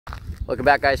Welcome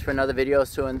back, guys, for another video.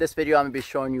 So in this video I'm going to be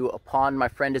showing you a pond my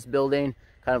friend is building,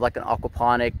 kind of like an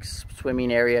aquaponics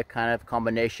swimming area kind of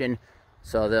combination.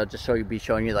 So they'll just be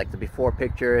showing you like the before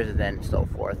pictures and then so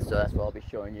forth. So that's what I'll be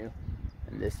showing you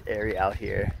in this area out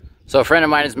here. So a friend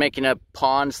of mine is making a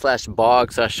pond slash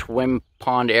bog slash swim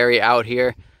pond area out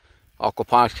here,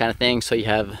 aquaponics kind of thing. So you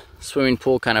have swimming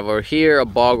pool kind of over here, a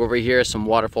bog over here, some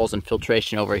waterfalls and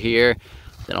filtration over here,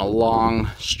 then a long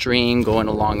stream going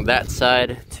along that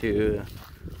side to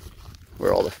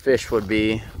where all the fish would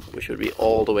be, which would be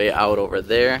all the way out over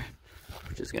there,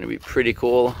 which is going to be pretty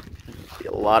cool. Be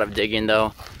a lot of digging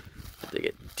though. Have to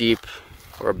get deep,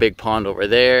 or a big pond over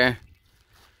there.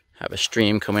 Have a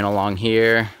stream coming along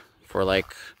here for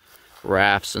like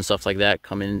rafts and stuff like that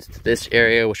coming into this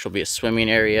area, which will be a swimming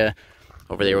area.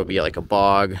 Over there will be like a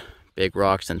bog, big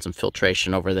rocks, and some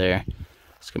filtration over there.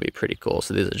 It's gonna be pretty cool.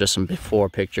 So these are just some before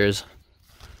pictures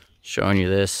showing you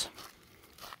this.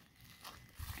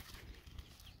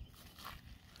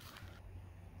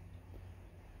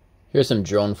 Here's some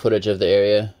drone footage of the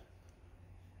area.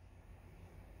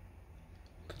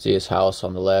 You can see his house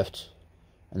on the left,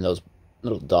 and those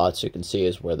little dots you can see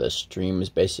is where the stream is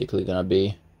basically gonna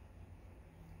be.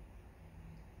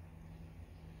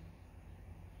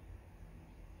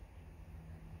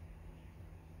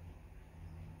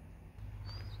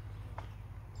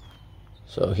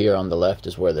 So here on the left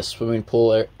is where the swimming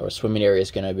pool or swimming area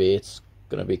is going to be. It's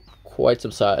going to be quite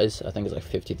some size. I think it's like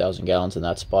 50,000 gallons in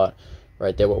that spot.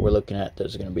 Right there, what we're looking at,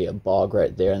 there's going to be a bog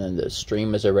right there, and then the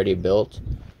stream is already built.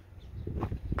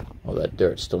 All that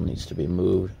dirt still needs to be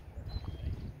moved.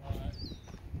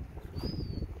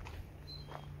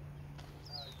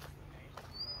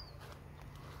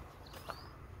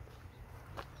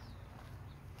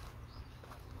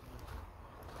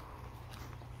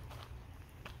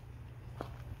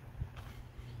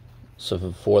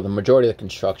 So for the majority of the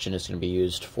construction, it's going to be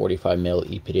used 45 mil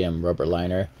EPDM rubber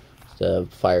liner, the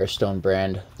Firestone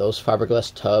brand. Those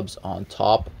fiberglass tubs on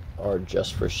top are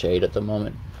just for shade at the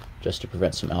moment, just to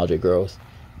prevent some algae growth.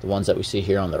 The ones that we see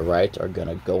here on the right are going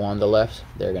to go on the left.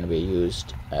 They're going to be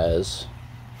used as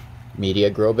media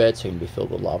grow beds. They're going to be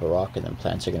filled with lava rock, and then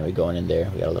plants are going to be going in there.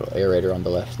 We got a little aerator on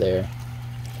the left there.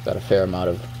 Got a fair amount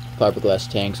of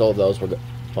fiberglass tanks. All of those were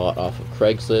bought off of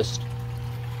Craigslist.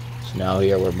 So now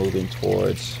here we're moving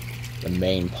towards the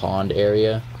main pond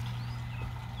area.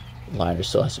 The liner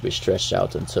still has to be stretched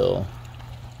out until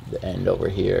the end over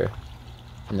here,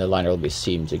 and the liner will be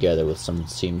seamed together with some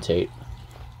seam tape.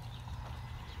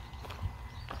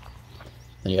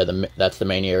 And yeah, that's the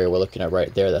main area we're looking at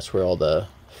right there. That's where all the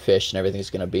fish and everything is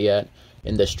going to be at.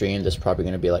 In the stream, there's probably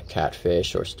going to be like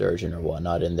catfish or sturgeon or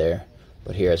whatnot in there,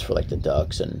 but here is for like the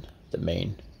ducks and the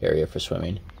main area for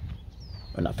swimming.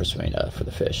 Or not for swimming, for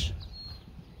the fish.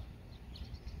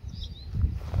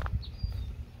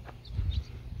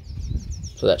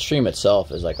 So that stream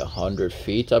itself is like 100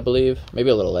 feet, I believe. Maybe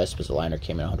a little less because the liner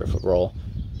came in a 100-foot roll.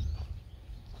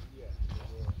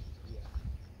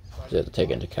 So you have to take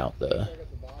into account the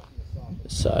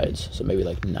sides. So maybe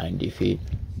like 90 feet.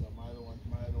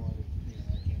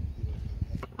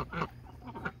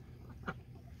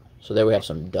 So there we have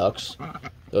some ducks.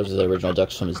 Those are the original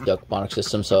ducks from his duckponic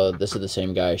system. So this is the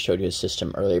same guy I showed you his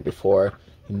system earlier before.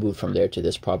 He moved from there to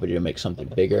this property to make something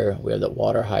bigger. We have the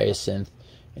water hyacinth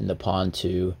in the pond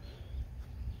to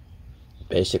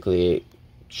basically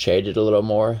shade it a little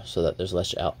more so that there's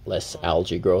less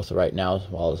algae growth right now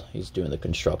while he's doing the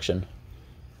construction.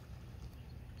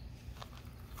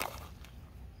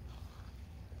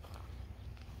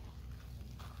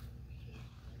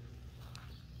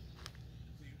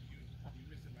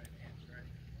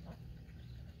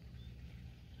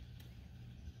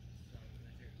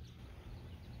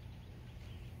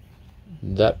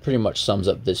 That pretty much sums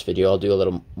up this video. I'll do a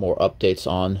little more updates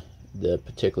on the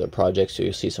particular project, so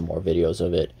you'll see some more videos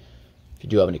of it. If you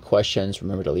do have any questions,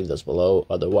 remember to leave those below.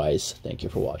 Otherwise, thank you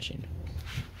for watching.